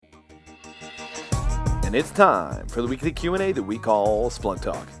And it's time for the weekly Q&A that we call Splunk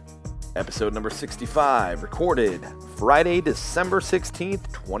Talk. Episode number 65, recorded Friday, December 16th,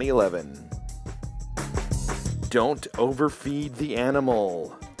 2011. Don't overfeed the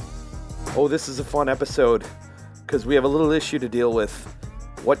animal. Oh, this is a fun episode because we have a little issue to deal with.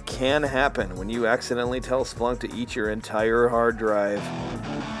 What can happen when you accidentally tell Splunk to eat your entire hard drive?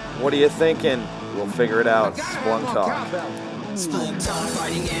 What are you thinking? We'll figure it out. Splunk Talk. Splunk Talk,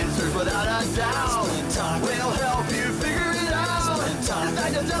 finding answers without a doubt. Splunk Talk will help you figure it out. Splunk Talk, it's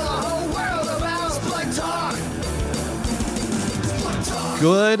time to tell the whole world about Splunk Talk. Splunk Talk.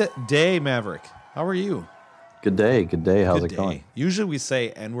 Good day, Maverick. How are you? Good day. Good day. How's Good it going? day. Usually we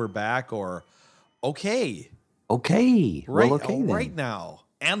say, and we're back, or okay. Okay. Right, Well, okay then. right now.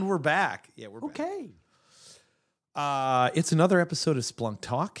 And we're back. Yeah, we're Okay. back. It's another episode of Splunk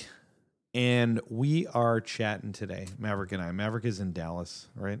Talk, and we are chatting today, Maverick and I. Maverick is in Dallas,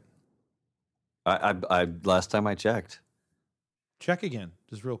 right? I last time I checked. Check again,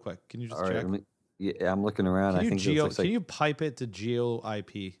 just real quick. Can you just All right. check? Yeah, I'm looking around. Can I you think it looks can like you pipe it to geo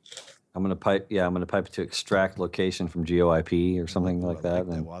IP? I'm gonna pipe. Yeah, I'm gonna pipe it to extract location from GeoIP or something like that.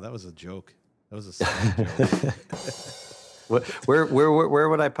 And Wow, that was a joke. That was a silly joke. where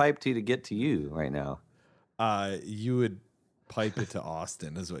would I pipe to get to you right now? You would pipe it to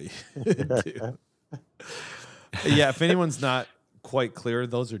Austin, is what you would do. Yeah, if anyone's not quite clear,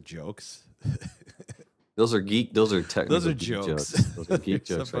 those are jokes. Those are geek. Those are technical. Those are geek jokes. Those are geek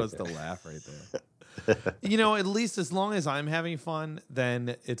You're jokes. Right supposed there. to laugh right there. You know, at least as long as I'm having fun,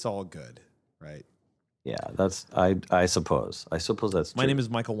 then it's all good, right? Yeah, that's. I suppose. I suppose that's. My true. name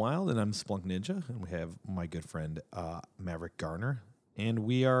is Michael Wild, and I'm Splunk Ninja, and we have my good friend Maverick Garner, and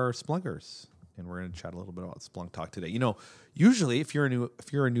we are Splunkers, and we're going to chat a little bit about Splunk Talk today. You know, usually if you're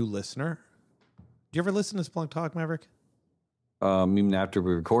a new listener, do you ever listen to Splunk Talk, Maverick? Even after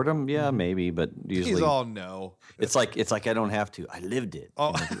we record them, yeah, maybe, but usually These all know. it's like I don't have to. I lived it.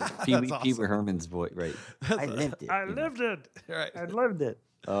 Oh, Pee that's awesome. Wee Herman's voice, right? I lived it. I you know. lived it. Right. I lived it.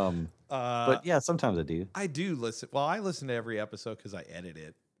 But yeah, sometimes I do. I do listen. Well, I listen to every episode because I edit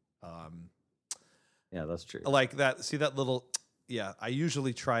it. Yeah, that's true. Like that. See that little. Yeah, I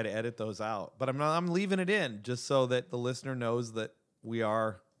usually try to edit those out, but I'm leaving it in just so that the listener knows that we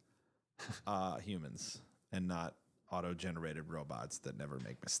are humans and not auto-generated robots that never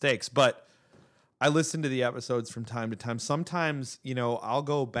make mistakes. But I listen to the episodes from time to time. Sometimes, you know, I'll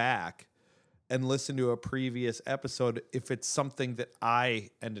go back and listen to a previous episode if it's something that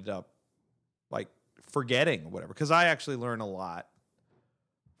I ended up like forgetting or whatever, because I actually learn a lot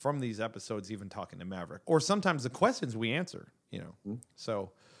from these episodes, even talking to Maverick, or sometimes the questions we answer, you know. Mm-hmm.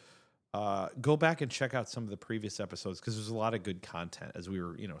 So go back and check out some of the previous episodes because there's a lot of good content as we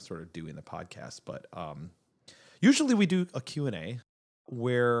were, you know, sort of doing the podcast. But usually we do a Q&A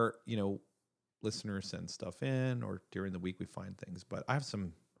where, you know, listeners send stuff in, or during the week we find things. But I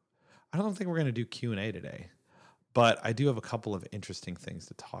don't think we're going to do Q&A today, but I do have a couple of interesting things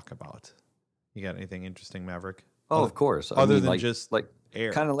to talk about. You got anything interesting, Maverick? Oh, of course. Other than just like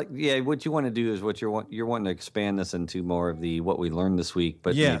air. kind of like what you want to do is what you're wanting to expand this into more of the what we learned this week,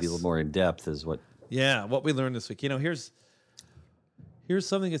 but Yes. maybe a little more in depth is what. Yeah, what we learned this week. You know, here's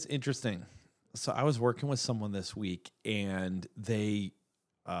something that's interesting. So I was working with someone this week, and they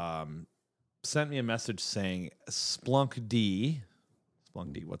sent me a message saying Splunk D.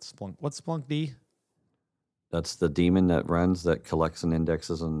 What's Splunk D? That's the daemon that runs, that collects and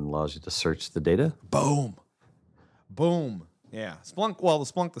indexes and allows you to search the data. Boom. Yeah, Splunk. Well,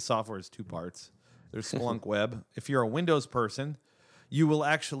 the software is two parts. There's Splunk Web. If you're a Windows person, you will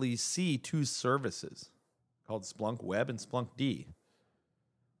actually see two services called Splunk Web and Splunk D.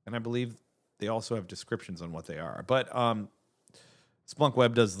 And I believe they also have descriptions on what they are. But Splunk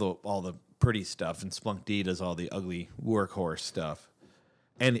Web does all the pretty stuff, and Splunk D does all the ugly workhorse stuff.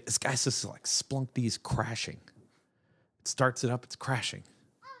 And this guy says, like, Splunk D is crashing. It starts it up, it's crashing.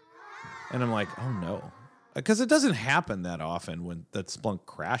 And I'm like, oh no. Because it doesn't happen that often when that Splunk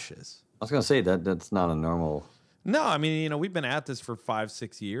crashes. I was going to say that's not a normal. No, I mean, you know, we've been at this for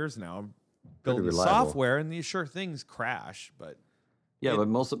 5-6 years now, building reliable. software, and these things crash, but Yeah, but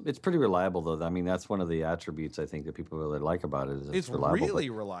it's pretty reliable though. I mean, that's one of the attributes I think that people really like about it. Is it's reliable. really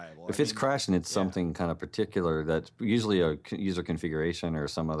reliable. If it's crashing, it's something kind of particular that's usually a user configuration or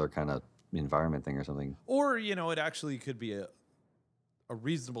some other kind of environment thing or something. Or, you know, it actually could be a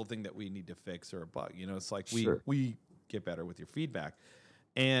reasonable thing that we need to fix, or a bug. You know, it's like we get better with your feedback.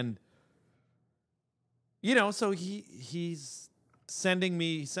 And, you know, so he's sent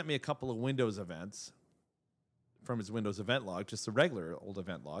me a couple of Windows events from his Windows event log, just a regular old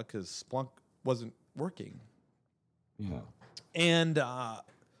event log, because Splunk wasn't working. Yeah. And,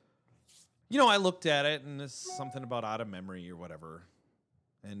 I looked at it and it's something about out of memory or whatever.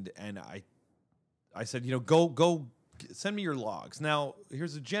 And I said, go send me your logs. Now,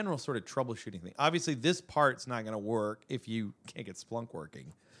 here's a general sort of troubleshooting thing. Obviously, this part's not going to work if you can't get Splunk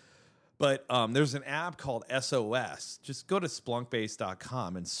working. But there's an app called SOS. Just go to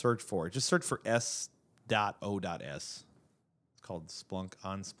splunkbase.com and search for it. Just search for S.O.S. It's called Splunk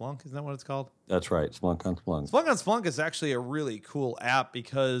on Splunk. Isn't that what it's called? That's right. Splunk on Splunk. Splunk on Splunk is actually a really cool app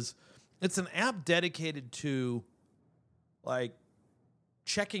because it's an app dedicated to like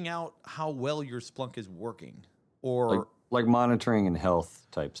checking out how well your Splunk is working, or like monitoring and health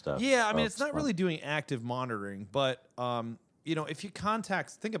type stuff. Yeah, I mean, it's not really doing active monitoring, but if you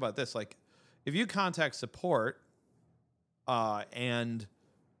think about this, like if you contact support and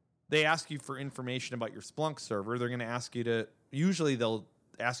they ask you for information about your Splunk server, they're going to ask you to. Usually, they'll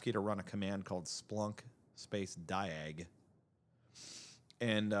ask you to run a command called Splunk space diag.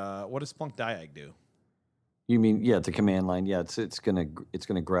 And what does Splunk diag do? You mean, it's a command line. Yeah, it's gonna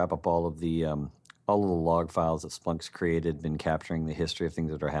grab up all of the log files that Splunk's created, been capturing the history of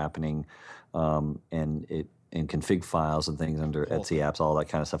things that are happening, and config files and things under Etsy apps, all that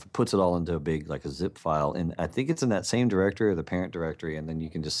kind of stuff. It puts it all into a big like a zip file, and I think it's in that same directory or the parent directory, and then you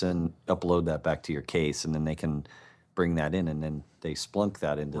can just upload that back to your case, and then they can bring that in, and then they Splunk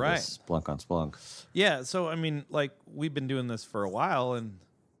that into this Splunk on Splunk. Yeah, so I mean, like we've been doing this for a while, and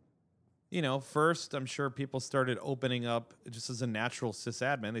first I'm sure people started opening up just as a natural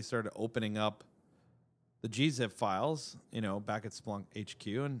sysadmin. They started opening up the gzip files, back at Splunk HQ,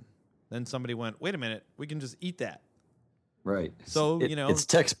 and then somebody went, "Wait a minute, we can just eat that." Right. So it's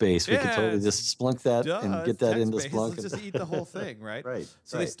text based. We can totally just Splunk that and get that into Splunk. Let's just eat the whole thing, right? Right.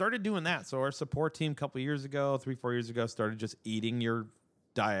 So they started doing that. So our support team a couple years ago, 3-4 years ago, started just eating your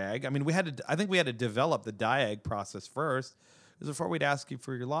diag. I mean, I think we had to develop the diag process first, because before we'd ask you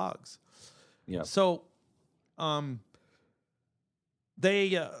for your logs. Yeah. So,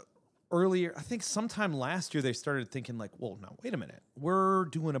 they earlier, I think sometime last year, they started thinking like, well, now wait a minute, we're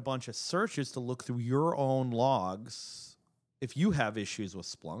doing a bunch of searches to look through your own logs if you have issues with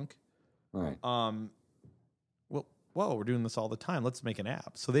Splunk. Right. We're doing this all the time. Let's make an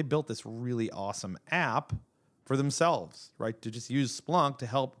app. So they built this really awesome app for themselves, right? To just use Splunk to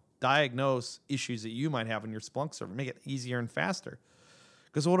help diagnose issues that you might have on your Splunk server, make it easier and faster.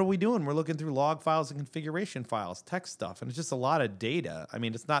 Because what are we doing? We're looking through log files and configuration files, text stuff, and it's just a lot of data. I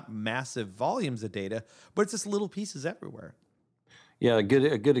mean, it's not massive volumes of data, but it's just little pieces everywhere. Yeah, a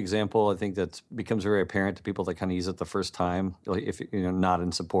good example, I think that becomes very apparent to people that kind of use it the first time, like if not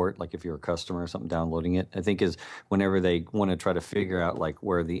in support, like if you're a customer or something downloading it, I think is whenever they want to try to figure out like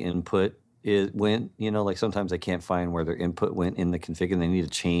where the input went, like sometimes they can't find where their input went in the config and they need to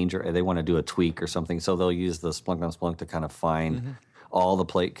change or they want to do a tweak or something. So they'll use the Splunk on Splunk to kind of find all the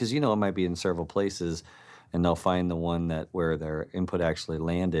because it might be in several places, and they'll find the one where their input actually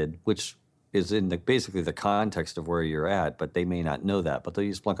landed, which is in basically the context of where you're at, but they may not know that. But they'll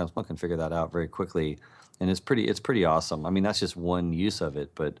use Splunk on Splunk and figure that out very quickly, and it's pretty awesome. I mean, that's just one use of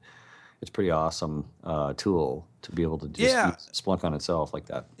it, but it's pretty awesome tool to be able to just use Splunk on itself like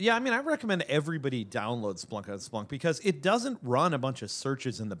that. Yeah, I mean, I recommend everybody download Splunk on Splunk because it doesn't run a bunch of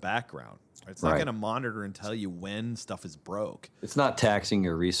searches in the background. It's not going to monitor and tell you when stuff is broke. It's not taxing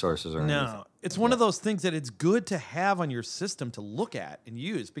your resources or anything. No, it's one of those things that it's good to have on your system to look at and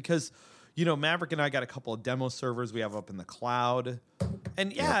use because, Maverick and I got a couple of demo servers we have up in the cloud.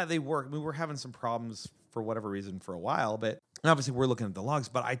 And they work. We were having some problems for whatever reason for a while, but obviously we're looking at the logs.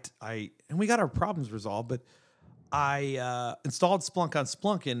 But and we got our problems resolved, but I installed Splunk on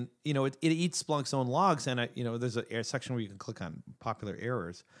Splunk, and it eats Splunk's own logs, and there's a section where you can click on popular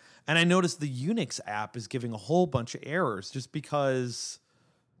errors, and I noticed the Unix app is giving a whole bunch of errors just because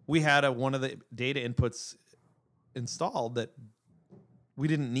we had one of the data inputs installed that we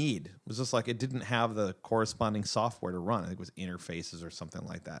didn't need. It was just like it didn't have the corresponding software to run. I think it was interfaces or something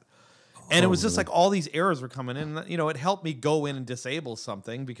like that. And it was just like all these errors were coming in. It helped me go in and disable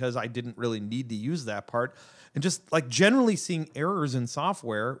something because I didn't really need to use that part. And just like generally seeing errors in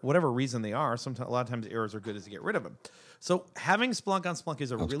software, whatever reason they are, a lot of times errors are good as to get rid of them. So having Splunk on Splunk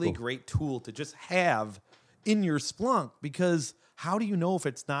is a really great tool to just have in your Splunk, because how do you know if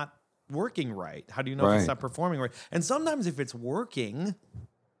it's not working right? How do you know if it's not performing right? And sometimes if it's working,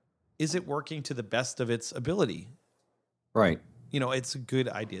 is it working to the best of its ability? Right. It's a good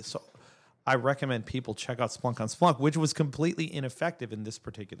idea. So I recommend people check out Splunk on Splunk, which was completely ineffective in this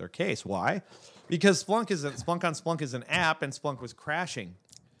particular case. Why? Because Splunk on Splunk is an app, and Splunk was crashing.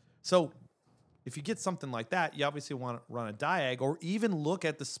 So if you get something like that, you obviously want to run a diag or even look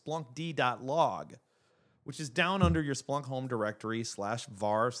at the splunkd.log, which is down under your Splunk home directory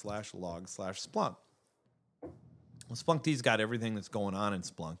 /var/log/Splunk. Well, Splunk's got everything that's going on in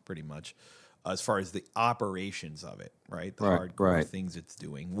Splunk pretty much as far as the operations of it, right? The hardcore things it's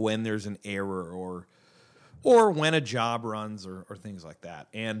doing when there's an error or when a job runs or things like that.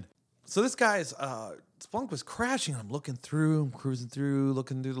 And so this guy's Splunk was crashing. I'm looking through, I'm cruising through,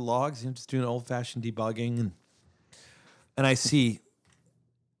 looking through the logs. I'm just doing old-fashioned debugging, and I see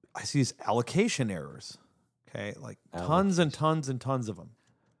these allocation errors. Okay, like tons and tons and tons of them.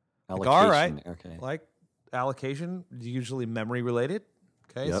 Like, all right, okay. Like allocation, usually memory related.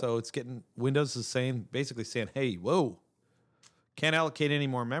 Okay, so it's getting Windows is basically saying, hey, whoa, can't allocate any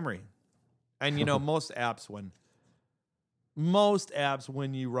more memory. And most apps when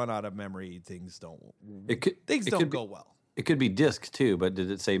you run out of memory, things don't go well. It could be disk too, but did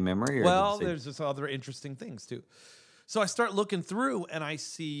it say memory? Well, there's just other interesting things too. So I start looking through and I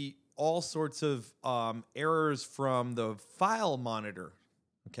see all sorts of errors from the file monitor.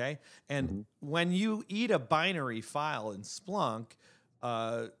 Okay, and when you eat a binary file in Splunk,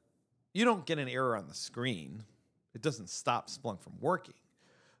 you don't get an error on the screen. It doesn't stop Splunk from working,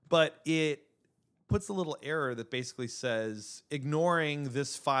 but it puts a little error that basically says ignoring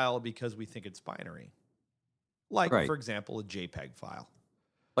this file because we think it's binary. Like, for example, a JPEG file.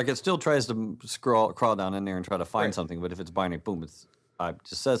 Like it still tries to crawl down in there and try to find something, but if it's binary, boom, it's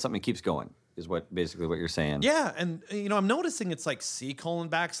just says something, keeps going. Is basically what you're saying. Yeah, and I'm noticing it's like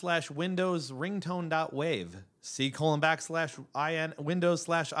C:\Windows ringtone.wave,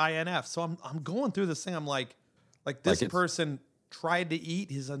 C:\Windows/INF. So I'm going through this thing. I'm like this person tried to eat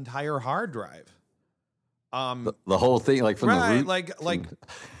his entire hard drive. The whole thing, like from the root, like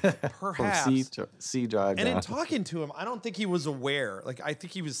perhaps from C drive. And in talking to him, I don't think he was aware. Like I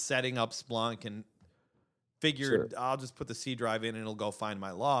think he was setting up Splunk and figured I'll just put the C drive in and it'll go find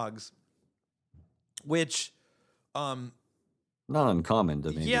my logs. Which, not uncommon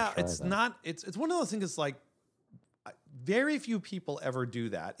to me. Yeah, it's not. It's one of those things. It's like very few people ever do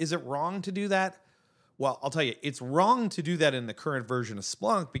that. Is it wrong to do that? Well, I'll tell you, it's wrong to do that in the current version of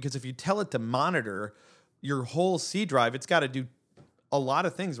Splunk because if you tell it to monitor your whole C drive, it's got to do a lot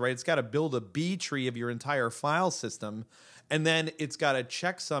of things, right? It's got to build a B tree of your entire file system, and then it's got to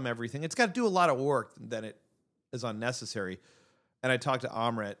checksum everything. It's got to do a lot of work that it is unnecessary. And I talked to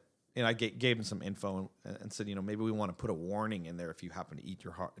Amrit. And I gave him some info and said, maybe we want to put a warning in there if you happen to eat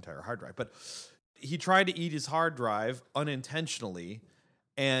your entire hard drive. But he tried to eat his hard drive unintentionally,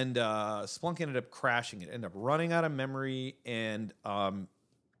 and Splunk ended up crashing it, ended up running out of memory and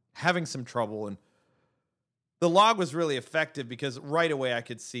having some trouble. And the log was really effective because right away I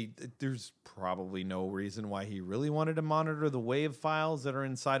could see there's probably no reason why he really wanted to monitor the WAV files that are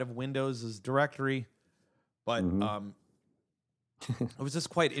inside of Windows' directory. But it was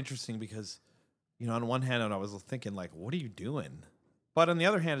just quite interesting because, on one hand, I was thinking, like, what are you doing? But on the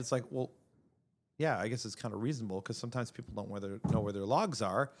other hand, it's like, well, yeah, I guess it's kind of reasonable because sometimes people don't know where their logs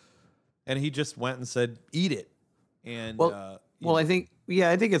are. And he just went and said, eat it. And, I think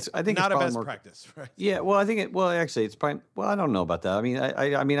it's not a best practice, right? Yeah, well, I think actually it's probably, I don't know about that.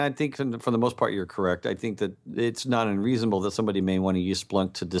 I mean, I think for the most part, you're correct. I think that it's not unreasonable that somebody may want to use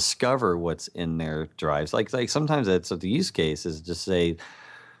Splunk to discover what's in their drives. Like sometimes that's the use case is just say,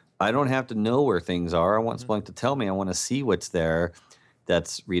 I don't have to know where things are. I want Splunk to tell me. I want to see what's there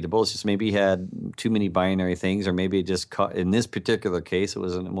that's readable. It's just maybe he had too many binary things, or maybe it just in this particular case, it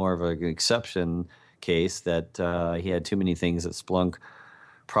was more of an exception case that he had too many things that Splunk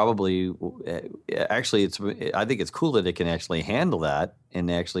probably actually I think it's cool that it can actually handle that and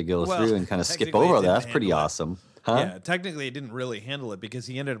actually go through and kind of skip over that. That's pretty awesome. Huh? Yeah, technically it didn't really handle it because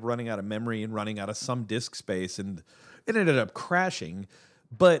he ended up running out of memory and running out of some disk space and it ended up crashing.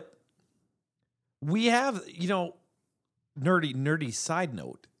 But we have, nerdy side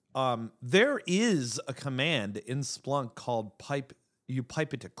note. There is a command in Splunk called pipe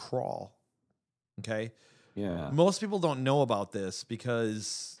it to crawl. Okay. Yeah. Most people don't know about this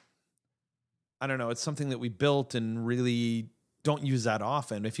because, I don't know, it's something that we built and really don't use that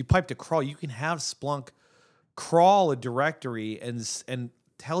often. If you pipe to crawl, you can have Splunk crawl a directory and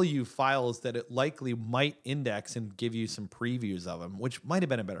tell you files that it likely might index and give you some previews of them, which might have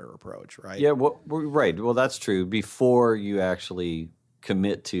been a better approach, right? Yeah, right. Well, that's true. Before you actually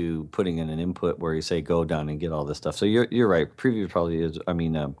commit to putting in an input where you say go down and get all this stuff. So you're right. Preview probably is. I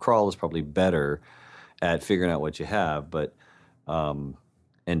mean, crawl is probably better at figuring out what you have, but and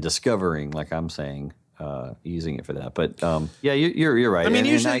discovering, like I'm saying, using it for that. But yeah, you're right. I mean,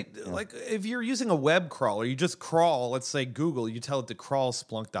 usually, like if you're using a web crawler, you just crawl. Let's say Google, you tell it to crawl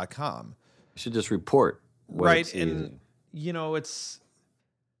Splunk.com. You should just report what right, it's using. And it's.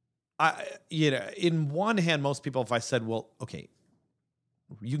 in one hand, most people, if I said, well, okay,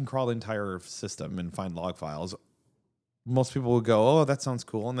 you can crawl the entire system and find log files, most people would go, oh, that sounds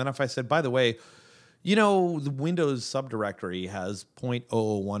cool. And then if I said, by the way, the Windows subdirectory has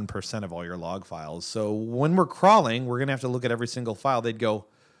 0.001% of all your log files. So when we're crawling, we're going to have to look at every single file. They'd go,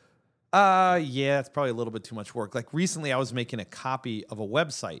 yeah, it's probably a little bit too much work. Like recently I was making a copy of a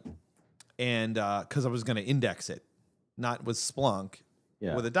website and because I was going to index it, not with Splunk,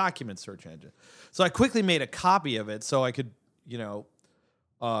 with a document search engine. So I quickly made a copy of it so I could,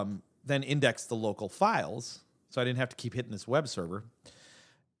 then index the local files. So I didn't have to keep hitting this web server.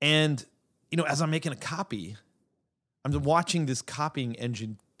 And, as I'm making a copy, I'm watching this copying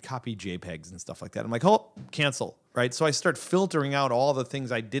engine copy JPEGs and stuff like that. I'm like, oh, cancel, right? So I start filtering out all the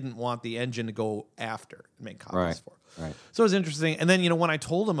things I didn't want the engine to go after and make copies for. Right. So it was interesting. And then, when I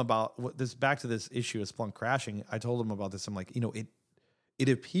told him about back to this issue of Splunk crashing, I told him about this. I'm like, it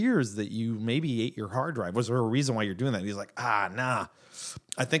appears that you maybe ate your hard drive. Was there a reason why you're doing that? And he's like, nah.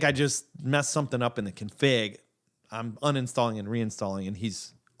 I think I just messed something up in the config. I'm uninstalling and reinstalling, and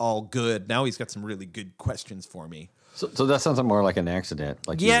he's all good. Now he's got some really good questions for me. So that sounds more like an accident.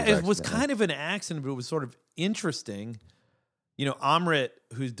 It was kind of an accident, but it was sort of interesting. Amrit,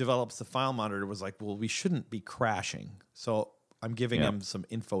 who develops the file monitor, was like, well, we shouldn't be crashing. So I'm giving him some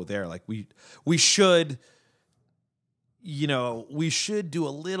info there. Like we should, we should do a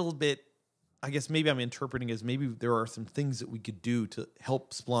little bit. I guess maybe I'm interpreting as maybe there are some things that we could do to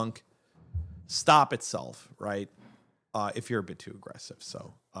help Splunk stop itself, right? If you're a bit too aggressive.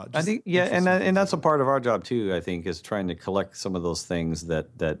 So I think, and that's a part of our job too, I think, is trying to collect some of those things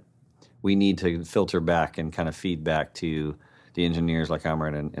that we need to filter back and kind of feed back to the engineers like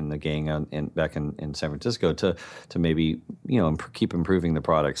Amrit and the gang back in San Francisco to maybe, keep improving the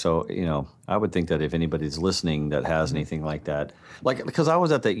product. So, I would think that if anybody's listening that has anything like that, because I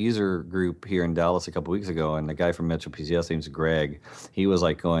was at that user group here in Dallas a couple weeks ago, and the guy from Metro PCS, his name's Greg, he was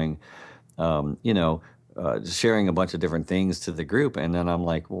like going, sharing a bunch of different things to the group. And then I'm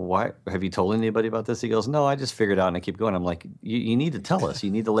like, well, why have you told anybody about this? He goes, no, I just figured out and I keep going. I'm like, you need to tell us, you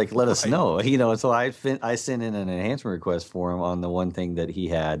need to let us know, and so I sent in an enhancement request for him on the one thing that he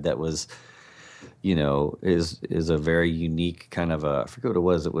had that was, is a very unique kind of I forget what it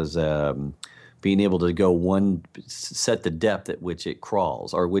was. It was, being able to set the depth at which it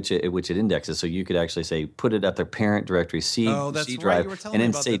crawls or which it indexes. So you could actually say, put it at their parent directory C drive, and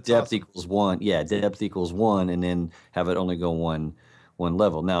then say depth equals 1. Yeah, depth equals 1, and then have it only go one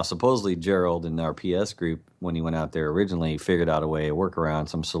level. Now, supposedly Gerald in our PS group, when he went out there originally, figured out a way, a workaround,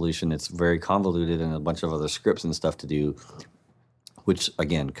 some solution that's very convoluted and a bunch of other scripts and stuff to do, which,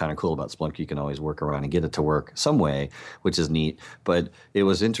 again, kind of cool about Splunk. You can always work around and get it to work some way, which is neat. But it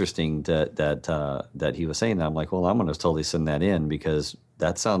was interesting that he was saying that. I'm like, well, I'm going to totally send that in because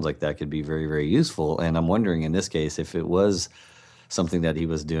that sounds like that could be very, very useful. And I'm wondering in this case if it was something that he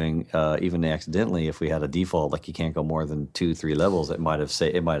was doing, even accidentally, if we had a default, like you can't go more than 2-3 levels, it might have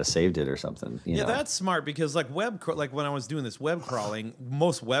saved it or something. You know? That's smart because like when I was doing this web crawling,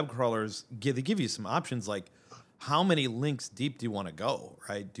 most web crawlers they give you some options like, how many links deep do you want to go,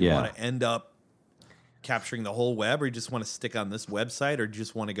 right? Do you want to end up capturing the whole web, or you just want to stick on this website, or do you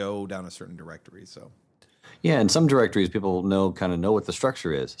just want to go down a certain directory? So, yeah, in some directories, people kind of know what the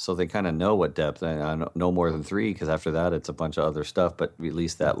structure is, so they kind of know what depth. And I know more than 3 because after that, it's a bunch of other stuff. But at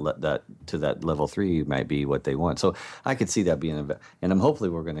least that to that level 3 might be what they want. So I could see that being, and hopefully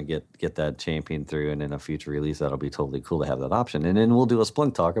we're going to get that champion through, and in a future release, that'll be totally cool to have that option. And then we'll do a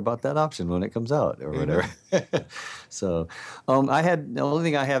Splunk talk about that option when it comes out or whatever. So, the only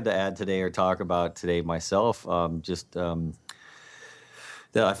thing I have to add today or talk about today myself,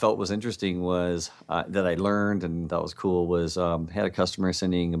 that I felt was interesting was that I learned and thought was cool was had a customer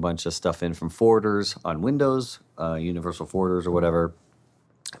sending a bunch of stuff in from forwarders on Windows, universal forwarders or whatever,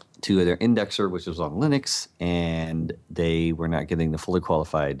 to their indexer, which was on Linux, and they were not getting the fully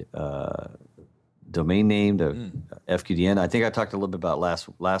qualified domain name to FQDN. I think I talked a little bit about last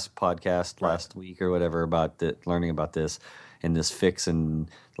podcast last week or whatever about learning about this and this fix and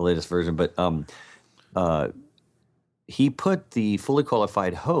the latest version, but he put the fully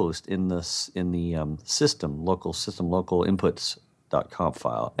qualified host in the local inputs.conf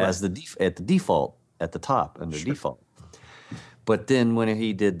file as at the default at the top under default. But then when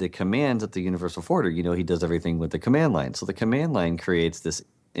he did the commands at the universal forwarder, he does everything with the command line. So the command line creates this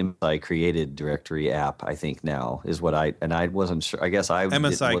MSI created directory app, I think now is what I wasn't sure. I guess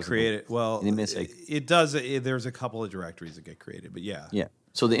MSI created. Well, MSI. It does. There's a couple of directories that get created, but yeah. Yeah.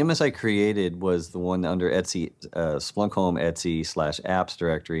 So the MSI created was the one under Etsy, Splunk Home Etsy /apps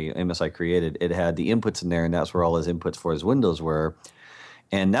directory. MSI created. It had the inputs in there, and that's where all his inputs for his Windows were.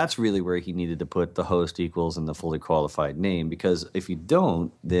 And that's really where he needed to put the host equals and the fully qualified name, because if you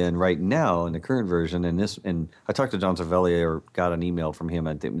don't, then right now in the current version, and I talked to John Cervelli or got an email from him.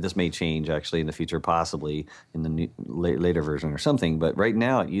 I think this may change actually in the future, possibly in the new, later version or something. But right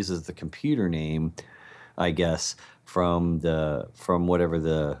now it uses the computer name, I guess, from whatever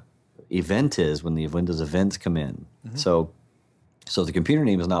the event is when the Windows events come in. So if the computer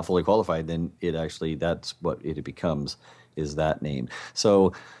name is not fully qualified, then that's what it becomes, is that name.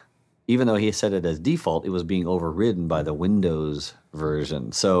 So even though he set it as default, it was being overridden by the Windows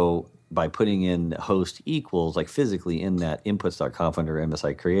version. So by putting in host equals, like physically in that inputs.conf under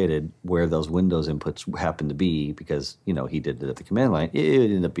MSI created, where those Windows inputs happen to be, because, he did it at the command line, it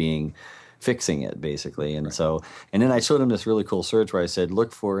ended up being fixing it basically. And so, and then I showed him this really cool search where I said,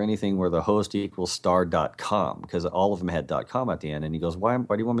 look for anything where the host equals star.com, because all of them had .com at the end. And he goes, why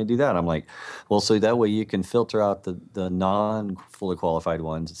do you want me to do that? I'm like, well, so that way you can filter out the non fully qualified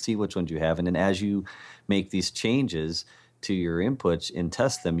ones, see which ones you have. And then as you make these changes to your inputs and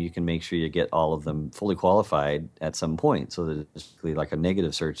test them, you can make sure you get all of them fully qualified at some point. So that it's basically like a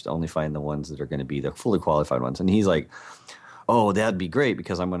negative search to only find the ones that are going to be the fully qualified ones. And he's like, oh, that'd be great,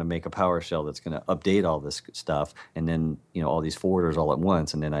 because I'm going to make a PowerShell that's going to update all this stuff, and then all these forwarders all at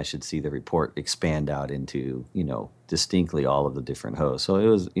once, and then I should see the report expand out into distinctly all of the different hosts. So it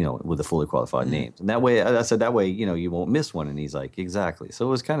was with the fully qualified names, and that way I said that way you won't miss one. And he's like, exactly. So it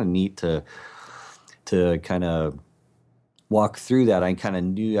was kind of neat to kind of walk through that.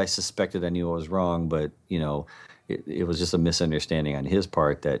 I suspected I knew I was wrong, but it was just a misunderstanding on his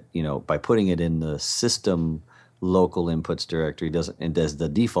part that by putting it in the system local inputs directory the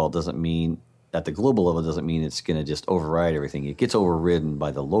default doesn't mean at the global level, doesn't mean it's going to just override everything. It gets overridden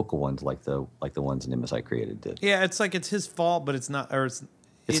by the local ones, like the ones in MSI created did. Yeah, it's like it's his fault, but it's not. Or it's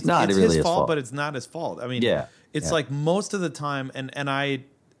not it's really his fault, but it's not his fault. I mean, it's like most of the time, and I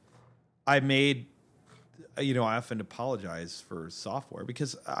made, I often apologize for software,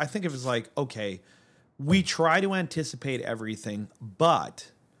 because I think it was like, okay, we try to anticipate everything,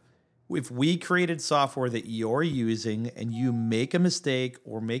 but if we created software that you're using and you make a mistake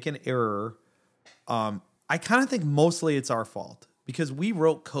or make an error, I kind of think mostly it's our fault, because we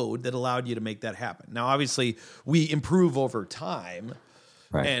wrote code that allowed you to make that happen. Now, obviously, we improve over time,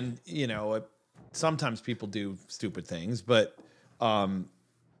 right? And sometimes people do stupid things, but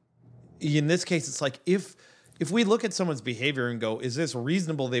in this case, it's like if we look at someone's behavior and go, is this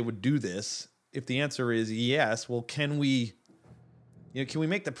reasonable they would do this? If the answer is yes, well, can we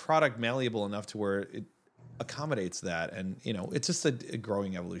make the product malleable enough to where it accommodates that? And it's just a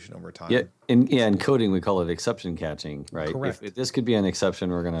growing evolution over time. Yeah, in coding we call it exception catching, right? Correct. If this could be an exception,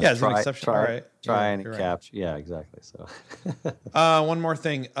 we're going to it's an exception. try and catch. Yeah, exactly. So one more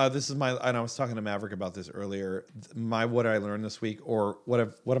thing. This is and I was talking to Maverick about this earlier. What I learned this week, or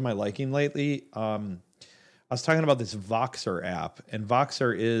what am I liking lately? I was talking about this Voxer app, and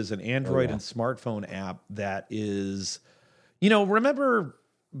Voxer is an Android and smartphone app that is. Remember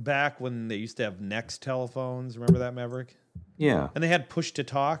back when they used to have Next telephones? Remember that, Maverick? Yeah. And they had push to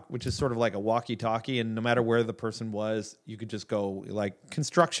talk, which is sort of like a walkie-talkie, and no matter where the person was, you could just go, like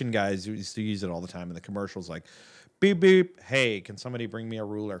construction guys used to use it all the time in the commercials, like, beep, beep, hey, can somebody bring me a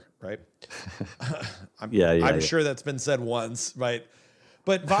ruler, right? I'm sure that's been said once, right?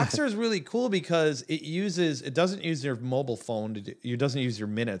 But Voxer is really cool because it doesn't use your mobile phone, it doesn't use your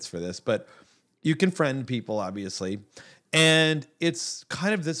minutes for this, but you can friend people, obviously. And it's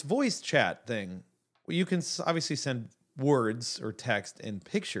kind of this voice chat thing. You can obviously send words or text and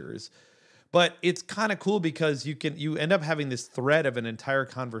pictures, but it's kind of cool because you end up having this thread of an entire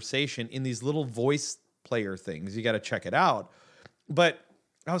conversation in these little voice player things. You got to check it out. But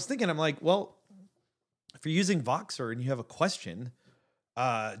I was thinking, I'm like, well, if you're using Voxer and you have a question,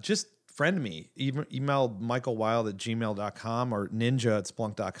 just friend me. Email michaelwild@gmail.com or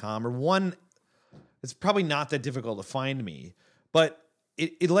ninja@splunk.com, or one. It's probably not that difficult to find me, but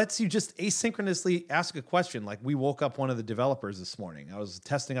it lets you just asynchronously ask a question. Like, we woke up one of the developers this morning. I was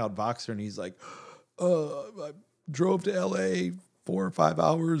testing out Voxer, and he's like, I drove to LA 4 or 5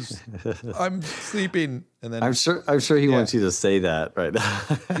 hours. I'm sleeping. And then I'm sure he wants you to say that right now.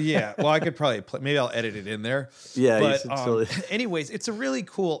 Yeah. Well, I could probably maybe I'll edit it in there. Yeah. But you should totally. Anyways, it's a really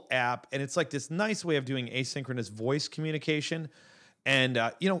cool app, and it's like this nice way of doing asynchronous voice communication. And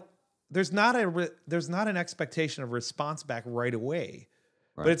there's not an expectation of response back right away,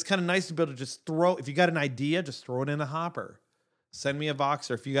 but it's kind of nice to be able to just if you got an idea, just throw it in the hopper. Send me a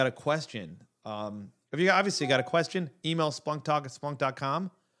Voxer. If you got a question, if you obviously got a question, email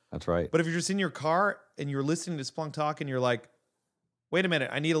splunktalk@splunk.com. That's right. But if you're just in your car and you're listening to Splunk Talk and you're like, wait a minute,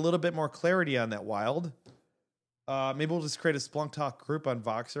 I need a little bit more clarity on that, Wild, Maybe we'll just create a Splunk Talk group on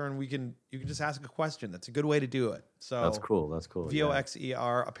Voxer, and you can just ask a question. That's a good way to do it. So That's cool.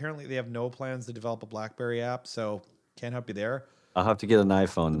 VOXER. Apparently, they have no plans to develop a BlackBerry app, so can't help you there. I'll have to get an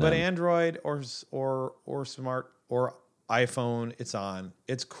iPhone. But then. Android or smart or iPhone, it's on.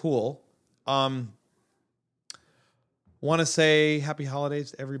 It's cool. Want to say happy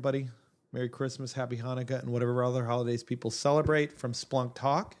holidays to everybody. Merry Christmas, Happy Hanukkah, and whatever other holidays people celebrate from Splunk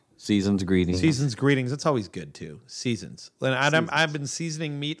Talk. Season's greetings. Season's greetings. That's always good too. Seasons. And I've been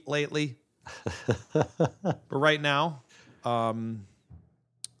seasoning meat lately. But right now, the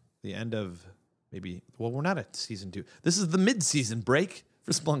end of we're not at season 2. This is the mid-season break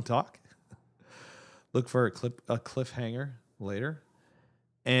for Splunk Talk. Look for a cliffhanger later.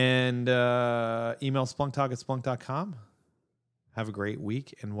 And email splunktalk@splunk.com. Have a great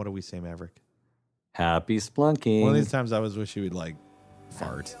week. And what do we say, Maverick? Happy splunking. One of these times I always wish you would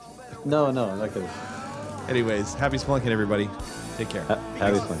fart. No, not good. Anyways, happy splunking, everybody. Take care.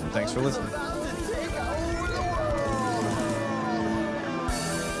 Happy splunking. Thanks for listening.